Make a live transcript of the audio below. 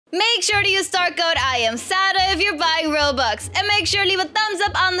Make sure to use star code I am Sada if you're buying Robux. And make sure to leave a thumbs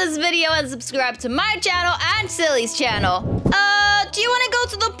up on this video and subscribe to my channel and Silly's channel. Do you want to go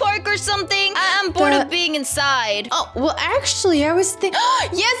to the park or something? I'm bored of being inside. Oh, well, actually, I was thinking...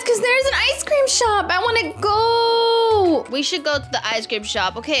 Yes, because there's an ice cream shop. I want to go. We should go to the ice cream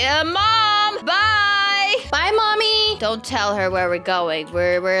shop. Okay, Mom, bye. Bye, Mommy. Don't tell her where we're going.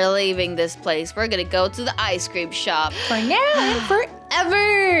 We're leaving this place. We're gonna go to the ice cream shop. For now and forever.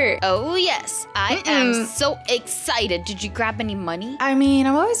 Oh, yes. I am so excited. Did you grab any money? I mean, I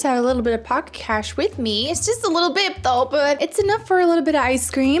always have a little bit of pocket cash with me. It's just a little bit, though, but it's enough for a little bit of ice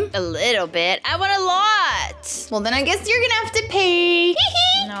cream. A little bit? I want a lot. Well, then I guess you're gonna have to pay.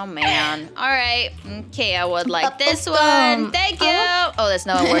 No, man. All right. Okay, I would like this one. Thank you. Oh, there's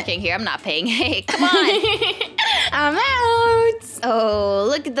no one working here. I'm not paying. Hey, come on. I'm out. Oh,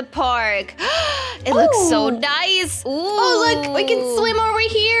 look at the park. It looks so nice. Ooh. Oh, look, we can swim over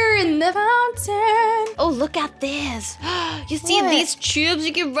here in the fountain. Oh, look at this. You see these tubes?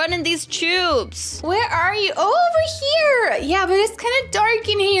 You can run in these tubes. Where are you? Oh, over here. Yeah, but it's kind of dark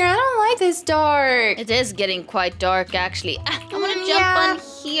in here. I don't like this dark. It is getting quite dark, actually. I want to jump on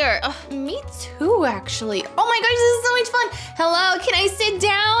here. Oh. Me too, actually. Oh my gosh, this is so much fun. Hello, can I sit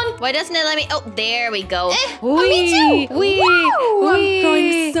down? Why doesn't it let me? Oh, there we go. Me too. Wow, I'm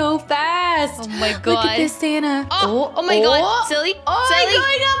going so fast. Oh my god. Look at this, Santa. Oh my god. Silly. Oh, Silly. I'm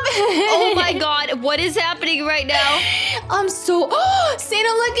going up. Oh my god. What is happening right now? I'm so... Oh, Santa,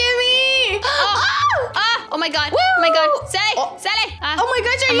 look at me. Oh my god. Woo. Oh my god. Sally. Sally. Oh my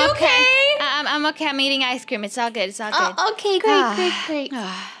gosh, are you okay? I'm okay. I'm eating ice cream. It's all good. It's all good. Okay, great.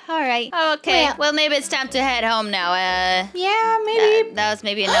 All right. Okay. Well, maybe it's time to head home now. Yeah, maybe. That was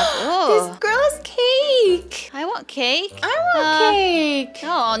maybe enough. This girl has cake. I want cake. I want cake.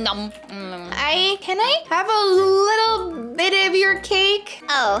 Oh, no. Can I have a little bit of your cake?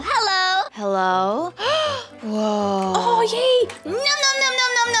 Oh, hello. Hello? Whoa. Oh, yay. Nom, nom, nom, nom,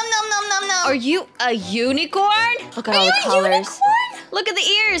 nom, nom, nom, nom, nom, nom. Are you a unicorn? Look at all the colors. Unicorn? Look at the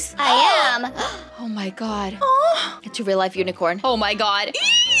ears. I am. Oh my god. Oh. It's a real life unicorn. Oh my god. I'm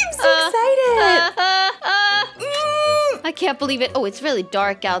so excited. I can't believe it. Oh, it's really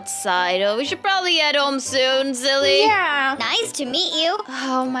dark outside. Oh, we should probably head home soon, Silly. Yeah. Nice to meet you.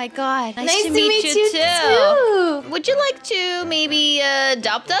 Oh my god. Nice to meet you too. Would you like to maybe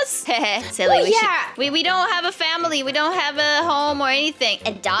adopt us? Silly. We don't have a family. We don't have a home or anything.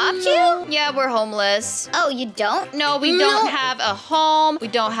 Adopt you? Yeah, we're homeless. Oh, you don't? No, we don't have a home. We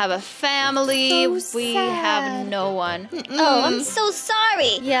don't have a family. So we sad. have no one. Oh, I'm so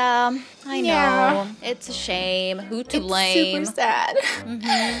sorry. Yeah, I know. Yeah. It's a shame. Who to It's blame? super sad.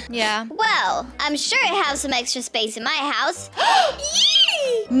 Yeah. Well, I'm sure I have some extra space in my house.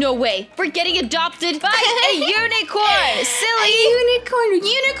 Yee! No way. We're getting adopted by a unicorn. Silly. Unicorn.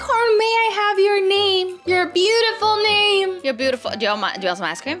 Unicorn, may I have your name? Your beautiful name. You're beautiful. Do you want some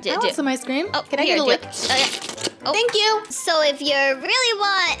ice cream? I want some ice cream. Oh, can I here, get a lick? Oh. Thank you. So if you really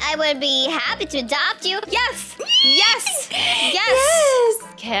want, I would be happy to adopt you. Yes. Yes. Yes. Yes.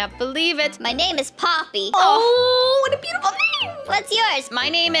 Can't believe it. My name is Poppy. Oh, what a beautiful name. What's yours? My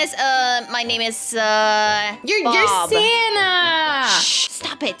name is You're Bob. Santa. Shh,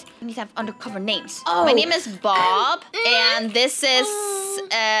 stop it. We need to have undercover names. Oh. My name is Bob, and this is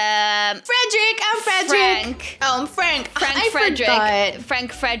Frederick. I'm Frederick. Frank. Oh, I'm Frank. Frank Frederick. Forgot.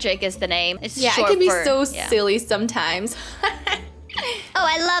 Frank Frederick is the name. It's Yeah, short I can be for, so yeah. silly sometimes. Oh,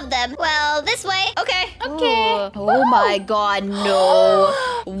 I love them. Well, this way. Okay. Okay. Oh my god, no.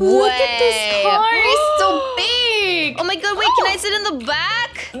 Look at this car. It's so big. Oh my god, wait, can I sit in the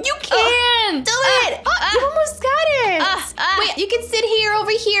back? You can. Do it. You almost got it. Wait, you can sit here,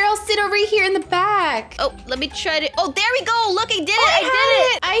 over here. I'll sit over here in the back. Oh, let me try to. Oh, there we go. Look, I did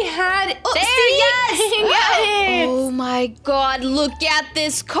it. I had it. Oh, There, see? yes. I got it. Oh my god, look at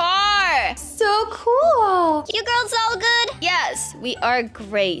this car. So cool. You girls all good? Yes, we are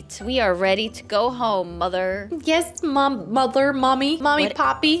great. We are ready to go home, mother. Yes, mommy, What-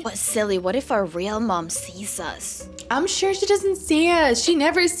 Poppy. What silly, what if our real mom sees us? I'm sure she doesn't see us. She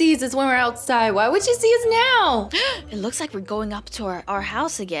never sees us when we're outside. Why would she see us now? It looks like we're going up to our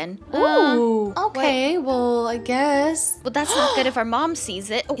house again. Ooh. Okay, well, I guess. But that's not good if our mom sees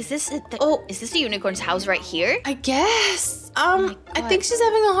it. Oh, is this the unicorn's house right here? I guess. my I God. think she's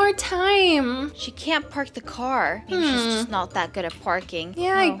having a hard time. She can't park the car. Maybe she's just not that good at parking.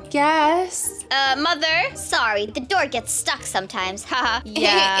 Yeah, I guess. Mother? Sorry, the door gets stuck sometimes. Haha.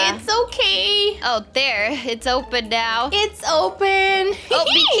 Yeah. It's okay. Oh, there. It's open now. It's open. Oh,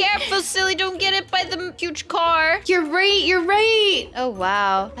 be careful, silly. Don't get hit by the huge car. You're right. You're right. Oh,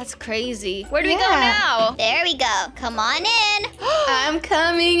 wow. That's crazy. Where do we go Yeah. now? There we go. Come on in. I'm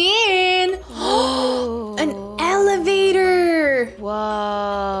coming in. An elevator.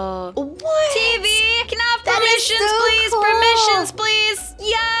 Whoa. What? TV, can I have That is permissions, so please? cool. Permissions, please.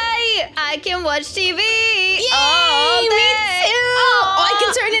 Yay! I can watch TV all Yay, day. me too. Oh, I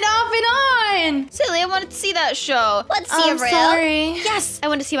can turn it off and on. Silly, I wanted to see that show. Let's see I'm a room. sorry. Yes, I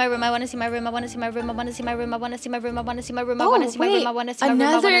want to see my room. I want to see my room. I want to see my room. I want to see my room. I want to see my room. I want to see my room. I Oh, want to see my room. wait. I want to see my room.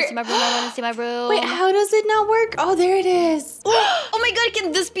 I want to see my room. I want to see my room. Wait, how does it not work? Oh, there it is. Oh my God!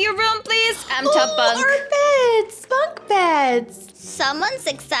 Can this be a room, please? I'm top bunk. Our beds, bunk beds. Someone's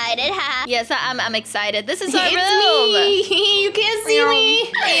excited, haha. Yes, I'm excited. This is our It's room. me. You can't see me.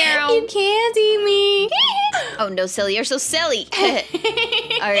 Meow. You can't see me. Oh no, silly! You're so silly.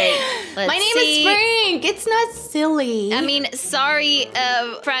 All right, let's My name see. is Frank. It's not silly. I mean, sorry,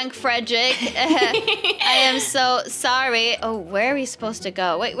 Frank Frederick. I am so sorry. Oh, where are we supposed to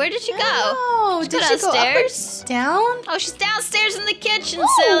go? Wait, where did she go? Oh, She did go she go downstairs? up or down? Oh, she's downstairs in the kitchen, Oh,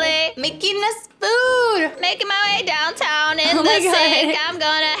 silly. making us food. Making my way downtown in Oh the my God. sink. I'm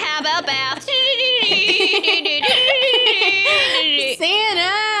gonna have a bath.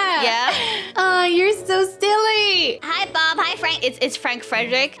 Santa. Yeah? Oh, you're so silly. Hi, Bob. Hi, Frank. It's Frank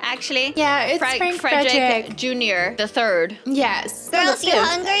Frederick, actually. Yeah, it's Frank Frederick. Jr., the third. Yes. Girls, The you fifth,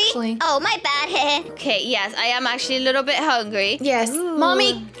 hungry? actually. Oh, my bad. Okay, yes, I am actually a little bit hungry. Yes. Ooh.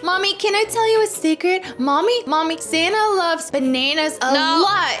 Mommy, can I tell you a secret? Mommy, Santa loves bananas a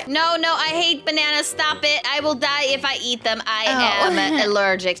lot. No, I hate bananas. Stop it. I will die if I eat them. I Oh. am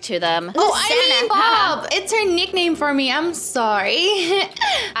allergic to them. Oh, I Santa. mean Bob. It's her nickname for me. I'm sorry.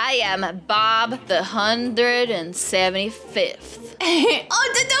 I am Bob the 175th. Oh,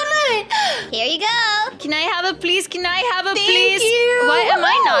 the donut. Here you go. Can I have a please? Can I have a Thank please? you. Why am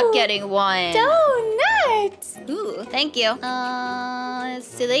I not Woo. getting one? Donut. Ooh, thank you.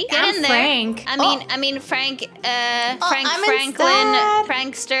 Silly. Get I'm in there. Frank. I mean Frank. Frank I'm Franklin. inside.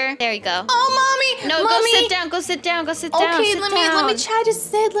 Prankster. There you go. Oh, Mommy. No, Mommy. go sit down. Go sit down. Go sit down. Okay, sit let down. me try to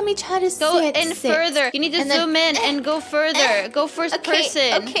sit. Let me try to Go sit. in sit. further. You need to And then- zoom in and go further. Go first Okay,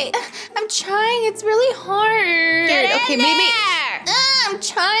 person. okay. I'm trying. It's really hard. Get in okay, there. maybe. I'm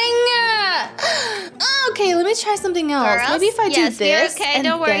trying. Okay, let me try something else. Girls? Maybe if I do Yes, this. you're okay. and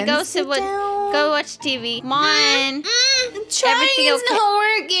Don't worry. then Go sit sit. down. Go watch TV. Come on. I'm trying. Everything It's okay? not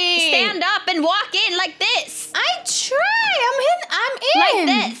working. Stand up and walk in like this. I try. I'm in.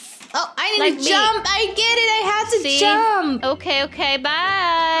 Like this. Oh, I need Like to me. jump. I get it. I had to See? jump. Okay.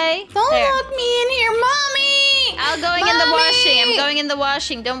 Bye. Don't There. lock me in here, Mommy. I'm going in the Mommy. washing. I'm going in the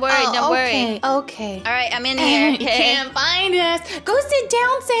washing. Don't worry. Oh, Don't worry. Okay. All right, I'm in here. You Okay. can't find us. Go sit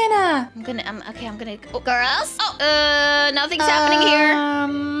down, Santa. I'm gonna. Oh, Girls? nothing's happening here.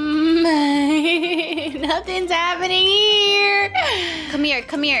 Nothing's happening here. Come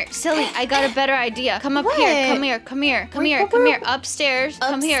here, silly. I got a better idea. Come up What? here. Come here. Where- Upstairs.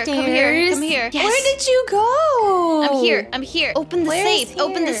 Come here. Upstairs? Yes. Where did you go? I'm here. Open the Where is safe.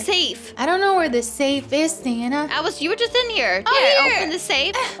 Open the here? safe. I don't know where the safe is, Santa. You were just in here. Oh, yeah, here. open the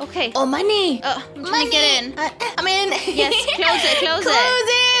safe. Okay. Oh, money. I'm trying to get in. I'm in. Yes, close it. Close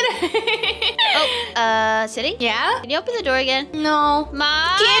it. Silly? Yeah? Can you open the door again? No.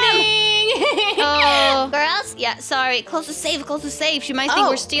 Mom! Kidding. Oh. Girls? Yeah, sorry. Close the safe. She might think Oh.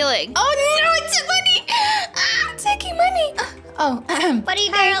 we're stealing. Oh, no, it took money. I'm taking money. What are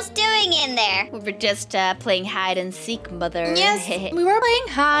you girls doing in there? We were just playing hide and seek, mother. Yes, we were playing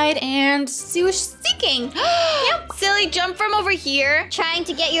hide and she was seeking. Yep. Silly, jump from over here. Trying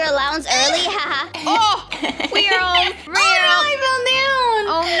to get your allowance early, haha. Oh, we are home. Oh, no, I fell down.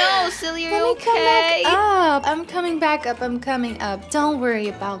 Oh no, Silly, are Let you me come back okay? up. I'm coming back up. I'm coming up. Don't worry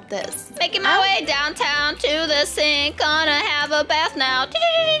about this. Making my way downtown to the sink. Gonna have a bath now. Don't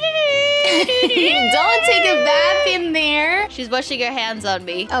take a bath in there. She's washing her hands on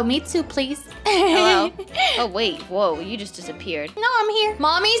me. Oh, me too, please. Hello. Oh wait, whoa, you just disappeared. No, I'm here.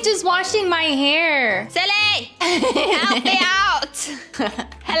 Mommy's just washing my hair. Silly, help me out.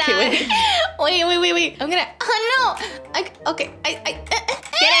 Hello. Okay, wait. I'm gonna. Oh no. Okay. Get in.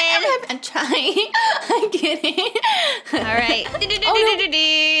 I'm trying. I get it. All right.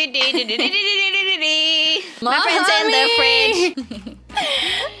 My Mommy. friend's in the fridge.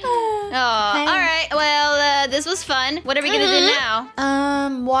 Oh, all right. Well, this was fun. What are we gonna do now?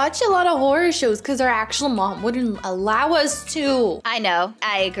 watch a lot of horror shows because our actual mom wouldn't allow us to. I know.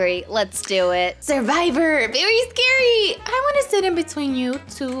 I agree. Let's do it. Survivor, very scary. I want to sit in between you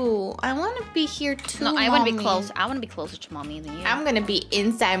two. I want to be here too. No, I want to be close. I want to be closer to mommy than you. I'm gonna be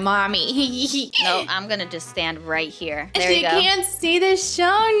inside mommy. No, I'm gonna just stand right here. There you go. You can't see the show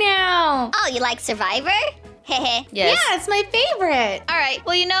now. Oh, you like Survivor? Hehe. Yes. Yeah, it's my favorite. All right.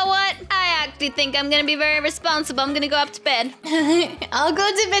 Well, you know what? I actually think I'm gonna be very responsible. I'm gonna go up to bed. I'll go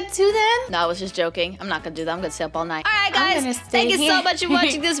to bed too then. No, I was just joking. I'm not gonna do that. I'm gonna stay up all night. All right, I'm gonna guys. stay Thank you here. so much for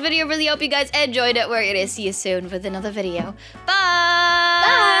watching this video. Really hope you guys enjoyed it. We're gonna see you soon with another video. Bye.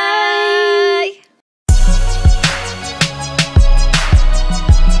 Bye.